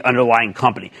fundamentals of the underlying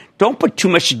company. Don't put too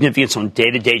much significance on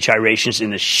day-to-day gyrations in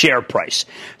the share price.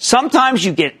 Sometimes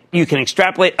you can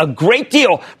extrapolate a great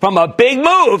deal from a big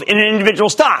move in an individual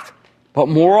stock. But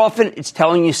more often, it's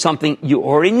telling you something you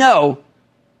already know,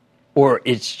 or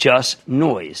it's just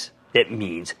noise that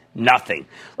means nothing.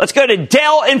 Let's go to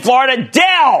Dell in Florida.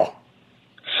 Dell!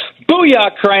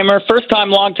 Booyah, Cramer. First time,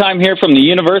 long time here from the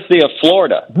University of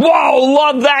Florida. Whoa,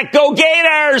 love that. Go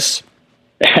Gators!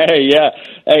 Hey, yeah.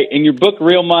 Hey, in your book,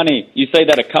 Real Money, you say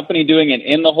that a company doing an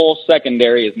in-the-hole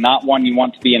secondary is not one you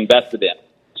want to be invested in.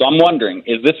 So I'm wondering,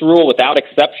 is this rule without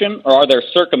exception, or are there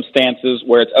circumstances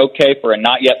where it's okay for a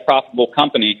not-yet profitable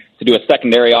company to do a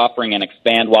secondary offering and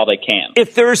expand while they can?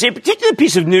 If there's a particular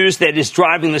piece of news that is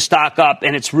driving the stock up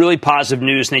and it's really positive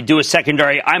news and they do a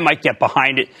secondary, I might get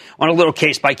behind it on a little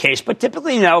case-by-case. But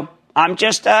typically, no, I'm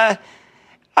just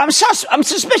I'm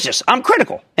suspicious. I'm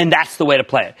critical. And that's the way to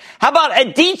play it. How about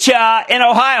Aditya in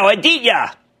Ohio?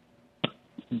 Aditya.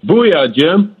 Booyah,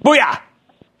 Jim. Booyah.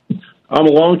 I'm a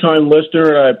long-time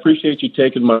listener, and I appreciate you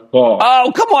taking my call.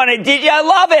 Oh, come on, Aditya. I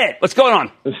love it. What's going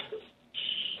on?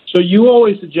 So you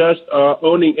always suggest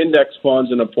owning index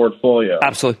funds in a portfolio.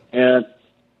 Absolutely. And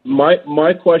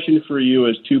my question for you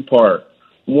is two-part.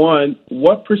 One,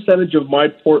 what percentage of my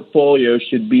portfolio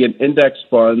should be in index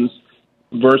funds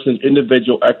versus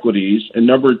individual equities? And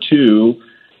number two,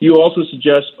 you also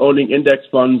suggest owning index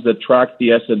funds that track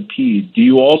the S&P. Do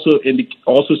you also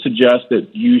suggest that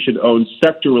you should own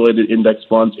sector-related index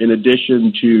funds in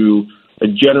addition to a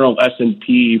general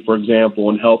S&P, for example,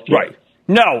 in healthcare? Right.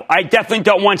 No, I definitely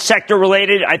don't want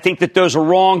sector-related. I think that those are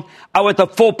wrong. I want the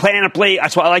full panoply.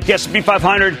 That's why I like the S&P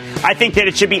 500. I think that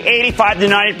it should be 85 to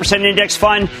 90% index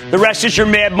fund. The rest is your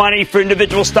mad money for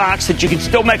individual stocks that you can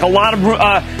still make a lot of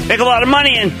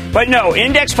money in. But no,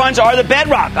 index funds are the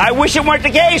bedrock. I wish it weren't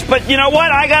the case, but you know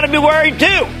what? I got to be worried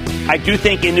too. I do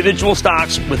think individual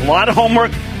stocks with a lot of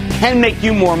homework can make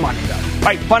you more money, though.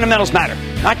 Right? Fundamentals matter,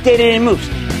 not day-to-day moves.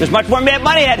 There's much more mad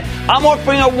money ahead. I'm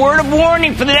offering a word of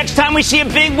warning for the next time we see a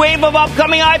big wave of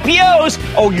upcoming IPOs.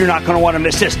 Oh, you're not going to want to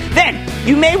miss this. Then,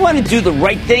 you may want to do the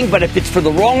right thing, but if it's for the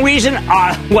wrong reason,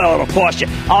 well, it'll cost you.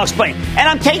 I'll explain. And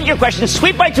I'm taking your questions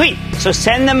tweet by tweet, so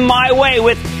send them my way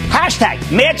with hashtag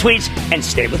 #MadTweets and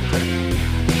stay with Cramer.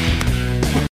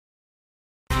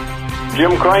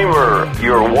 Jim Cramer,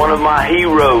 you're one of my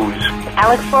heroes. I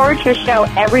look forward to your show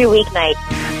every weeknight.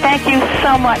 Thank you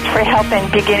so much for helping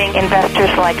beginning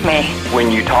investors like me. When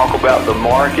you talk about the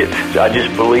markets, I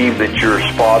just believe that you're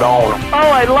spot on. Oh,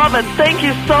 I love it. Thank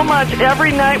you so much.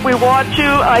 Every night we watch you,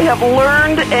 I have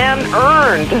learned and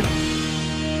earned.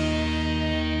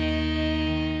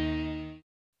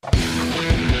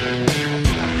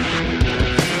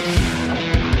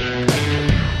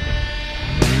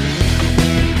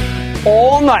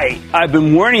 All night, I've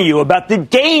been warning you about the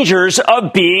dangers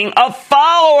of being a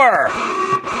follower.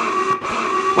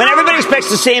 When everybody expects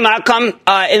the same outcome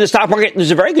in the stock market, there's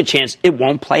a very good chance it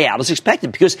won't play out as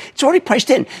expected because it's already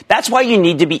priced in. That's why you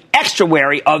need to be extra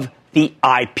wary of the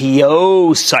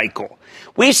IPO cycle.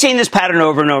 We've seen this pattern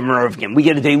over and over and over again. We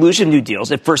get a deluge of new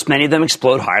deals. At first, many of them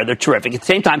explode higher. They're terrific. At the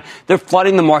same time, they're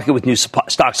flooding the market with new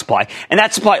stock supply, and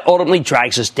that supply ultimately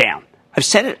drags us down. I've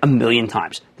said it a million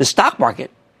times. The stock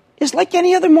market is like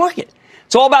any other market.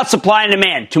 It's all about supply and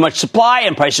demand. Too much supply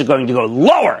and prices are going to go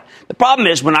lower. The problem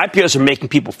is when IPOs are making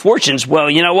people fortunes,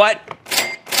 well, you know what?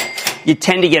 You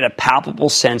tend to get a palpable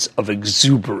sense of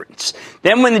exuberance.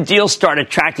 Then when the deals start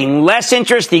attracting less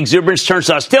interest, the exuberance turns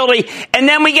to hostility, and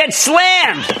then we get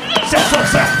slammed.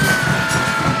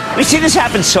 We see this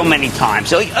happen so many times.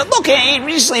 So, look,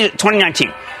 recently,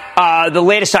 2019. The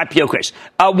latest IPO craze,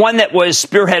 one that was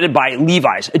spearheaded by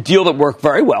Levi's, a deal that worked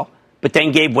very well, but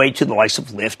then gave way to the likes of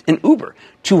Lyft and Uber,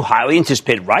 two highly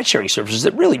anticipated ride-sharing services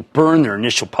that really burned their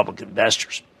initial public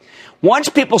investors. Once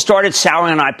people started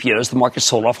souring on IPOs, the market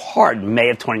sold off hard in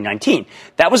May of 2019.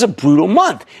 That was a brutal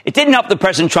month. It didn't help that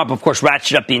President Trump, of course,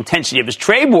 ratcheted up the intensity of his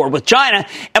trade war with China,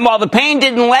 and while the pain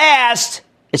didn't last,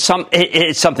 It's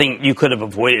something you could have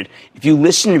avoided if you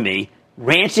listened to me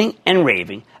ranting and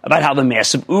raving about how the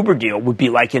massive Uber deal would be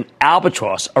like an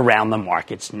albatross around the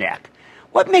market's neck.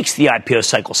 What makes the IPO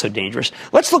cycle so dangerous?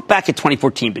 Let's look back at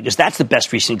 2014 because that's the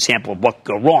best recent example of what could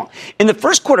go wrong. In the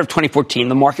first quarter of 2014,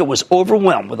 the market was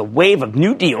overwhelmed with a wave of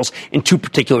new deals in two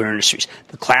particular industries: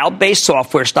 the cloud-based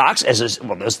software stocks, there's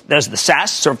the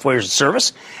SaaS, software as a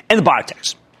service, and the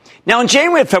biotechs. Now, in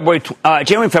January and February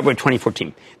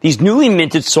 2014, these newly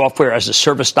minted software as a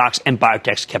service stocks and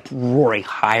biotechs kept roaring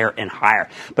higher and higher.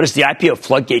 But as the IPO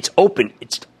floodgates opened,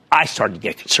 I started to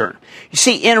get concerned. You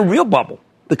see, in a real bubble,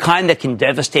 the kind that can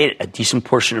devastate a decent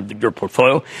portion of your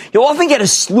portfolio, you'll often get a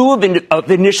slew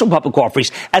of initial public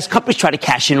offerings as companies try to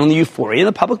cash in on the euphoria in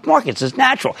the public markets. It's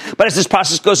natural. But as this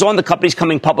process goes on, the companies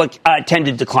coming public tend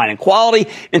to decline in quality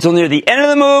until near the end of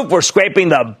the move, we're scraping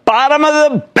the bottom of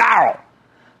the barrel.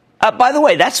 By the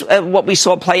way, that's what we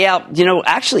saw play out,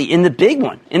 actually in the big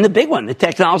one, the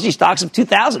technology stocks of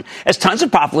 2000, as tons of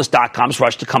profitless .coms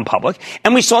rushed to come public.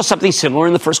 And we saw something similar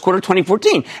in the first quarter of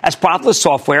 2014, as profitless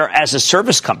software as a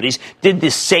service companies did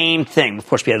the same thing. Of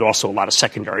course, we had also a lot of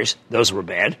secondaries. Those were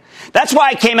bad. That's why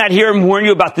I came out here and warned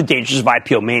you about the dangers of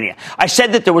IPO mania. I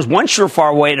said that there was one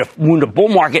surefire way to wound a bull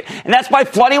market, and that's by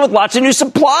flooding with lots of new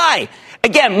supply.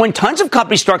 Again, when tons of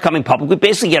companies start coming public, we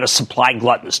basically get a supply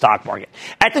glut in the stock market.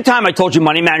 At the time, I told you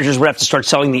money managers would have to start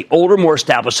selling the older, more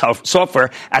established software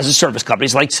as a service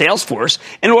companies like Salesforce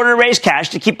in order to raise cash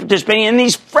to keep participating in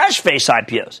these fresh-face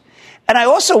IPOs. And I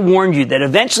also warned you that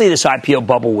eventually this IPO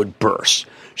bubble would burst.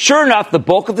 Sure enough, the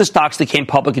bulk of the stocks that came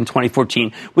public in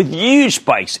 2014 with huge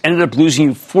spikes ended up losing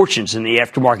you fortunes in the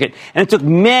aftermarket, and it took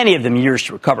many of them years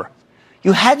to recover.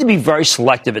 You had to be very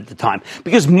selective at the time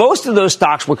because most of those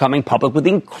stocks were coming public with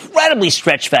incredibly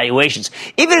stretched valuations,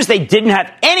 even as they didn't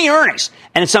have any earnings,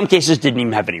 and in some cases didn't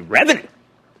even have any revenue.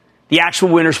 The actual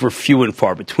winners were few and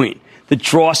far between. The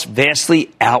dross vastly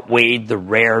outweighed the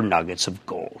rare nuggets of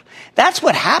gold. That's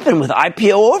what happened with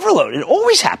IPO overload. It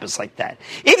always happens like that.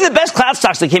 Even the best cloud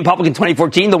stocks that came public in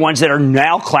 2014, the ones that are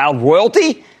now cloud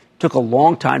royalty, took a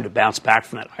long time to bounce back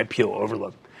from that IPO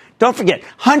overload. Don't forget,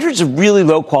 hundreds of really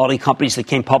low-quality companies that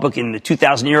came public in the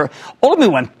 2000 era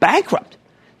ultimately went bankrupt.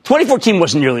 2014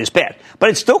 wasn't nearly as bad, but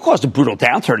it still caused a brutal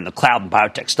downturn in the cloud and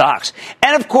biotech stocks.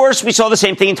 And, of course, we saw the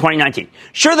same thing in 2019.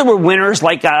 Sure, there were winners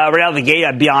like right out of the gate,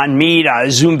 Beyond Meat,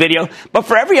 Zoom Video, but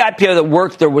for every IPO that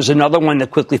worked, there was another one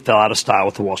that quickly fell out of style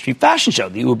with the Wall Street fashion show,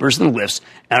 the Ubers and the Lyfts,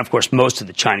 and, of course, most of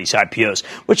the Chinese IPOs,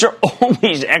 which are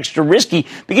always extra risky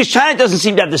because China doesn't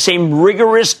seem to have the same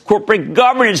rigorous corporate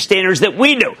governance standards that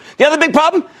we do. The other big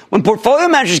problem? When portfolio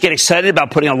managers get excited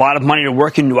about putting a lot of money to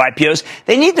work in new IPOs,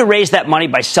 they need to raise that money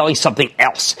by selling something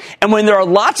else. And when there are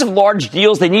lots of large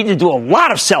deals, they need to do a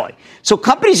lot of selling. So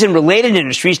companies in related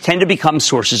industries tend to become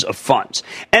sources of funds.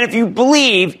 And if you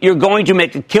believe you're going to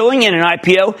make a killing in an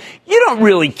IPO, you don't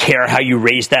really care how you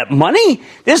raise that money.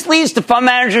 This leads to fund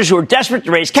managers who are desperate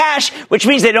to raise cash, which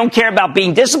means they don't care about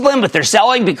being disciplined, but they're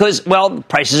selling because, well, the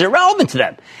price is irrelevant to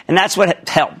them. And that's what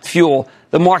helped fuel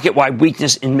the market-wide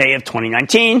weakness in May of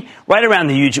 2019, right around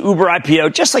the huge Uber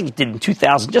IPO, just like it did in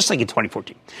 2000, just like in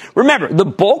 2014. Remember, the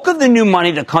bulk of the new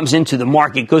money that comes into the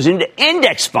market goes into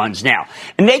index funds now,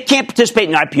 and they can't participate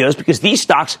in IPOs because these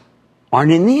stocks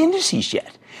aren't in the indices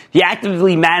yet. The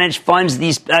actively managed funds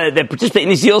that participate in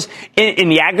these deals in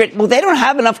the aggregate, well, they don't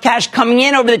have enough cash coming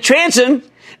in over the transom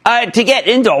to get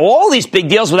into all these big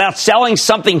deals without selling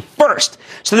something first.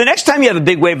 So the next time you have a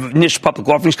big wave of initial public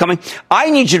offerings coming, I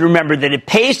need you to remember that it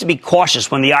pays to be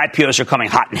cautious when the IPOs are coming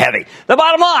hot and heavy. The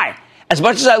bottom line, as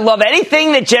much as I love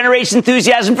anything that generates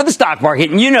enthusiasm for the stock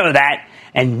market, and you know that,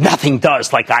 and nothing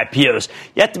does like IPOs,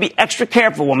 you have to be extra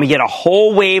careful when we get a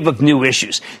whole wave of new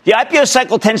issues. The IPO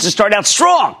cycle tends to start out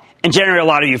strong and generate a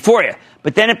lot of euphoria,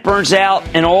 but then it burns out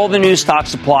and all the new stock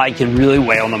supply can really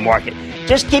weigh on the market.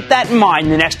 Just keep that in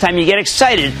mind the next time you get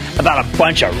excited about a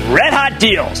bunch of red-hot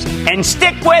deals. And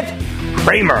stick with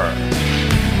Cramer.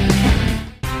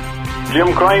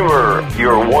 Jim Cramer,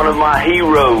 you're one of my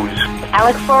heroes. I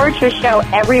look forward to your show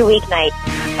every weeknight.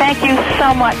 Thank you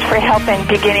so much for helping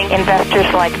beginning investors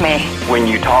like me. When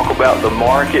you talk about the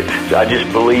market, I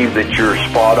just believe that you're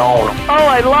spot on. Oh,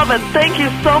 I love it. Thank you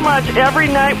so much. Every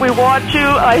night we watch you,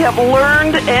 I have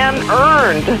learned and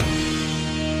earned.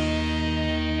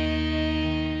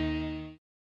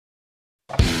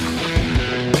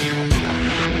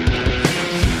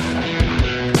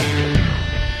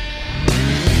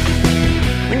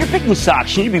 Picking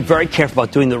stocks, you need to be very careful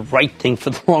about doing the right thing for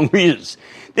the wrong reasons.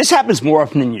 This happens more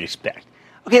often than you'd expect.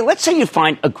 Okay, let's say you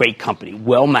find a great company,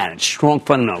 well-managed, strong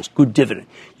fundamentals, good dividend.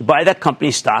 You buy that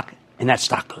company's stock, and that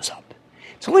stock goes up.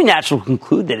 It's only natural to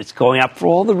conclude that it's going up for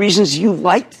all the reasons you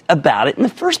liked about it in the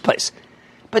first place.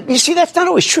 But you see, that's not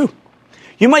always true.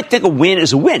 You might think a win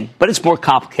is a win, but it's more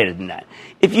complicated than that.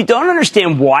 If you don't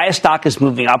understand why a stock is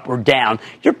moving up or down,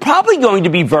 you're probably going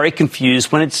to be very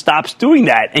confused when it stops doing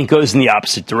that and goes in the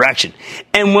opposite direction.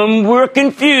 And when we're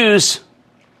confused,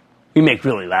 we make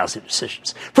really lousy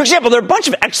decisions. For example, there are a bunch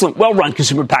of excellent, well-run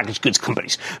consumer packaged goods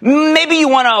companies. Maybe you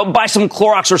want to buy some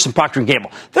Clorox or some Procter & Gamble.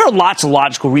 There are lots of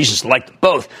logical reasons to like them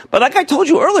both. But like I told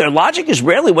you earlier, logic is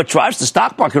rarely what drives the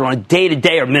stock market on a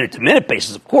day-to-day or minute-to-minute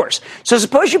basis, of course. So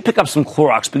suppose you pick up some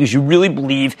Clorox because you really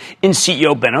believe in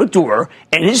CEO Ben O'Doer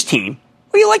and his team,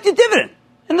 or you like the dividend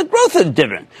and the growth of the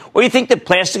dividend, or you think that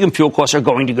plastic and fuel costs are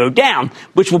going to go down,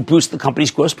 which will boost the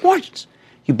company's gross margins.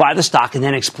 You buy the stock and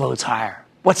then it explodes higher.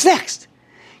 What's next?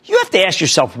 You have to ask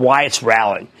yourself why it's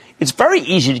rallying. It's very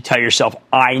easy to tell yourself,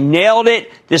 I nailed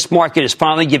it. This market is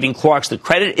finally giving Clorox the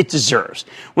credit it deserves.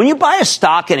 When you buy a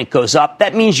stock and it goes up,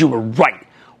 that means you were right.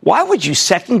 Why would you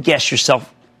second guess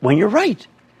yourself when you're right?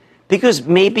 Because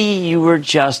maybe you were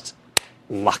just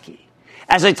lucky.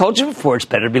 As I told you before, it's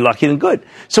better to be lucky than good.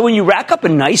 So when you rack up a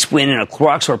nice win in a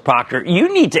Clorox or a Procter,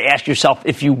 you need to ask yourself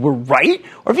if you were right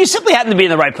or if you simply happened to be in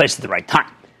the right place at the right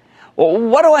time. Well,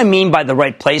 what do I mean by the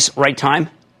right place, right time?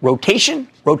 Rotation,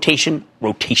 rotation,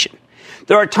 rotation.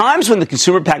 There are times when the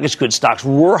consumer packaged goods stocks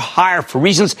roar higher for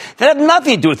reasons that have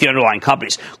nothing to do with the underlying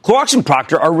companies. Clorox and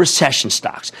Procter are recession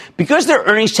stocks. Because their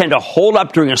earnings tend to hold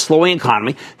up during a slowing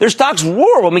economy, their stocks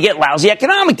roar when we get lousy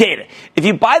economic data. If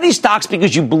you buy these stocks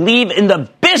because you believe in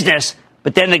the business,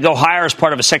 but then they go higher as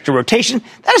part of a sector rotation,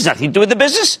 that has nothing to do with the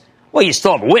business. Well, you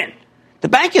still have a win. The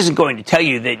bank isn't going to tell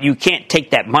you that you can't take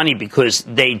that money because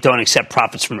they don't accept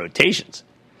profits from rotations.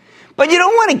 But you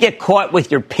don't want to get caught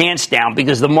with your pants down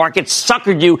because the market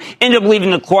suckered you into believing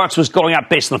the Clorox was going up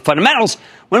based on the fundamentals,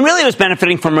 when really it was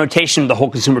benefiting from rotation of the whole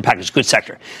consumer packaged goods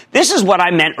sector. This is what I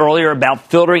meant earlier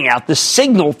about filtering out the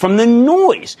signal from the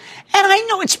noise. And I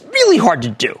know it's really hard to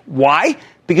do. Why?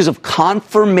 Because of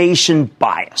confirmation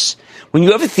bias. When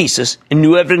you have a thesis and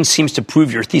new evidence seems to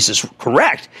prove your thesis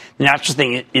correct, the natural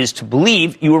thing is to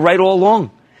believe you were right all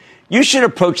along. You should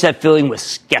approach that feeling with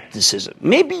skepticism.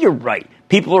 Maybe you're right.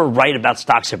 People are right about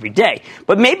stocks every day.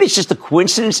 But maybe it's just a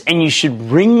coincidence and you should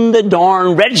ring the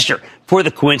darn register before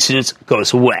the coincidence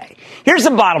goes away. Here's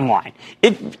the bottom line.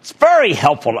 It's very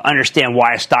helpful to understand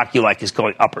why a stock you like is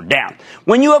going up or down.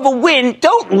 When you have a win,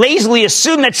 don't lazily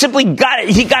assume that simply he got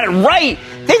it right.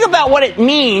 Think about what it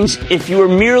means if you were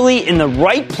merely in the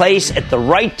right place at the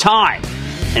right time.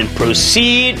 And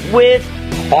proceed with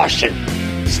caution.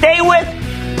 Stay with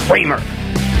Cramer.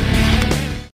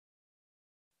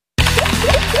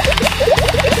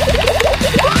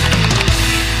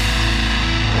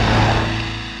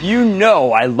 You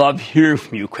know I love hearing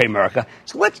from you, Cramerica.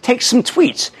 So let's take some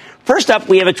tweets. First up,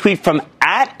 we have a tweet from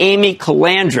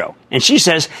 @AmyCalandro. And she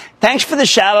says, thanks for the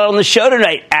shout out on the show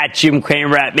tonight, @Jim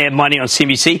Cramer, @Mad Money on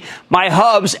CNBC. My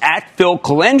hubs,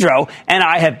 @PhilCalandro, and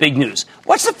I have big news.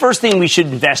 What's the first thing we should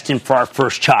invest in for our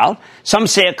first child? Some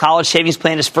say a college savings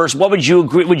plan is first. What would you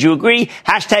agree? Would you agree?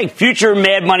 #future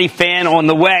Mad Money fan on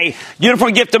the way.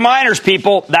 Uniform gift to minors,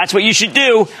 people. That's what you should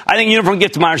do. I think uniform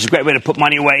gift to minors is a great way to put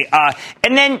money away.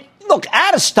 And then, look,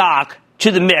 add a stock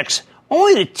to the mix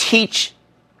only to teach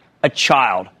a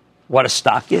child what a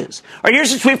stock is. All right,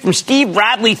 here's a tweet from Steve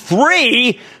Radley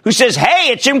 3, who says,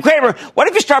 hey, it's Jim Cramer. What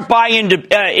if you start buying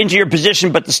into your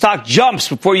position, but the stock jumps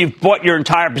before you've bought your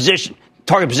entire position,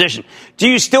 target position? Do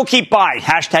you still keep buying?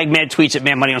 #mad tweets at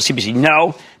Mad Money on CNBC.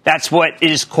 No, that's what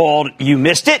is called you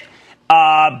missed it.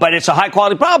 But it's a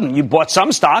high-quality problem. You bought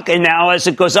some stock, and now as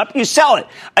it goes up, you sell it.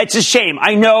 It's a shame.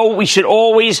 I know we should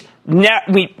always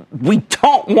we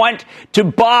don't want to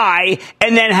buy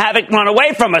and then have it run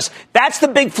away from us. That's the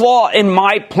big flaw in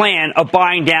my plan of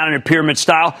buying down in a pyramid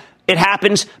style. It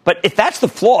happens, but if that's the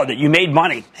flaw that you made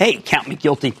money, hey, count me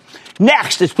guilty.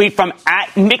 Next, a tweet from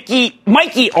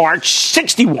Mikey Arch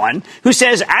 61, who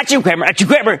says, Jim Cramer,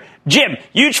 Jim,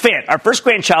 huge fan. Our first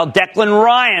grandchild, Declan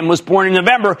Ryan, was born in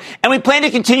November, and we plan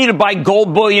to continue to buy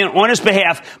gold bullion on his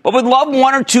behalf, but would love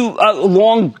one or two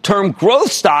long-term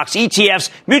growth stocks,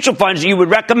 ETFs, mutual funds you would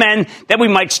recommend that we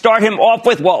might start him off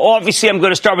with. Well, obviously, I'm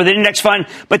going to start with an index fund,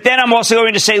 but then I'm also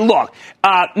going to say, look,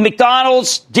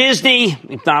 McDonald's, Disney,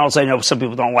 McDonald's, I know some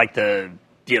people don't like the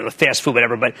the fast food,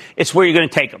 whatever, but it's where you're going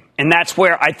to take them. And that's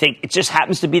where I think it just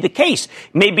happens to be the case.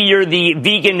 Maybe you're the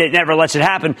vegan that never lets it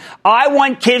happen. I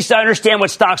want kids to understand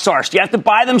what stocks are. So you have to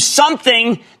buy them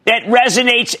something that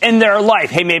resonates in their life.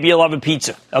 Hey, maybe you love a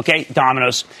pizza. Okay,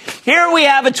 Domino's. Here we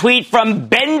have a tweet from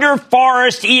Bender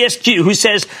Forest ESQ, who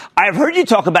says, I've heard you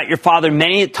talk about your father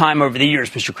many a time over the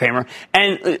years, Mr. Cramer,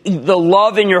 and the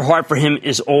love in your heart for him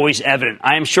is always evident.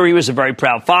 I am sure he was a very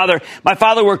proud father. My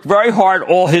father worked very hard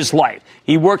all his life.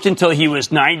 He worked until he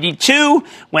was 92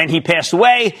 when he passed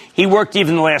away. He worked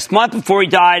even the last month before he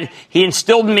died. He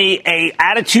instilled in me a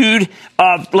attitude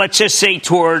of, let's just say,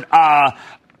 toward,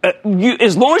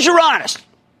 as long as you're honest,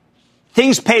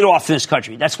 things paid off in this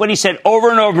country. That's what he said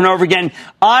over and over and over again.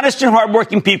 Honest and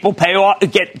hardworking people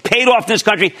get paid off in this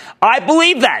country. I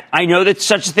believe that. I know that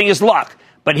such a thing as luck.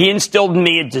 But he instilled in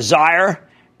me a desire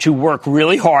to work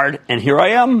really hard, and here I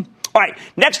am. All right,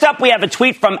 next up, we have a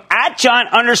tweet from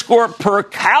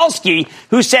 @John_Perkowski,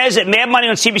 who says at Mad Money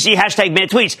on CBC, #Mad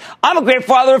Tweets. I'm a great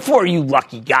father of 4, you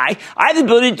lucky guy. I have the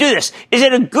ability to do this. Is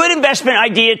it a good investment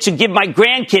idea to give my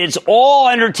grandkids, all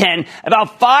under 10,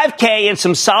 about $5K in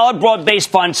some solid broad-based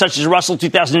funds such as Russell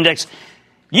 2000 Index?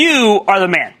 You are the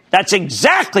man. That's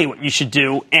exactly what you should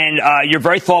do, and you're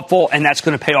very thoughtful, and that's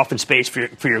going to pay off in spades for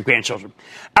your grandchildren.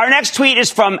 Our next tweet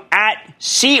is from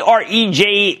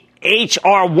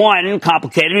 @CREJHR1,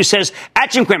 complicated, who says,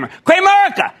 @Jim Cramer,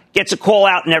 Cramerica gets a call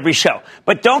out in every show.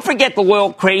 But don't forget the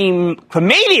loyal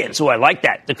Cremadians. Oh, I like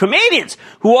that. The Cremadians,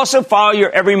 who also follow your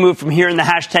every move from here in the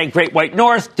 #Great White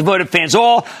North. Devoted fans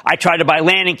all. I tried to buy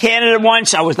land in Canada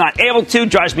once. I was not able to.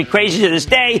 Drives me crazy to this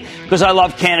day because I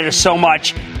love Canada so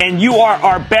much. And you are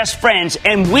our best friends.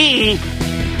 And we,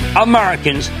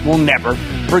 Americans, will never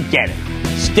forget it.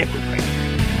 Stick with me.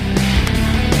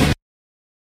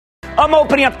 I'm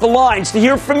opening up the lines to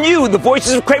hear from you, the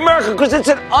voices of Cramerica, because it's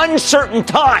an uncertain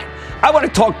time. I want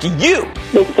to talk to you.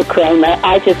 Mr. Cramer,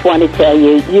 I just want to tell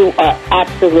you, you are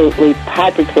absolutely,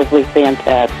 positively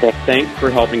fantastic. Thanks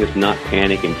for helping us not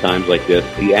panic in times like this.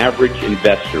 The average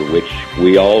investor, which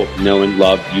we all know and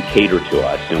love, you cater to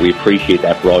us, and we appreciate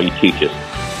that for all you teach us.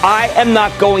 I am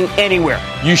not going anywhere.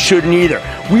 You shouldn't either.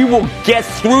 We will get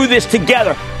through this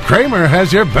together. Cramer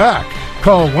has your back.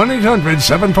 Call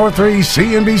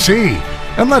 1-800-743-CNBC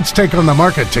and let's take on the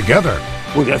market together.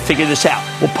 We're going to figure this out.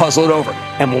 We'll puzzle it over,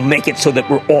 and we'll make it so that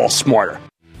we're all smarter.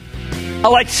 I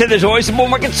like to say there's always a bull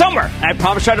market somewhere, and I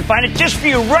promise to try to find it just for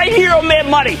you right here on Mad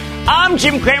Money. I'm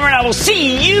Jim Cramer, and I will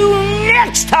see you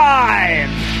next time.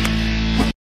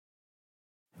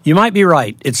 You might be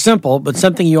right. It's simple, but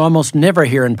something you almost never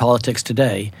hear in politics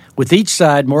today, with each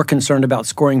side more concerned about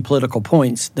scoring political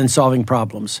points than solving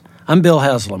problems. I'm Bill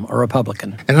Haslam, a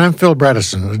Republican. And I'm Phil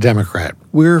Bredesen, a Democrat.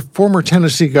 We're former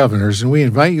Tennessee governors, and we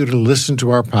invite you to listen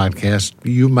to our podcast,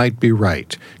 You Might Be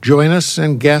Right. Join us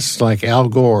and guests like Al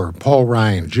Gore, Paul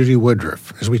Ryan, Judy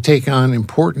Woodruff, as we take on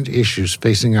important issues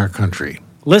facing our country.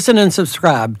 Listen and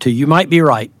subscribe to You Might Be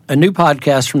Right, a new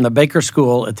podcast from the Baker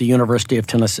School at the University of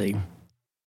Tennessee.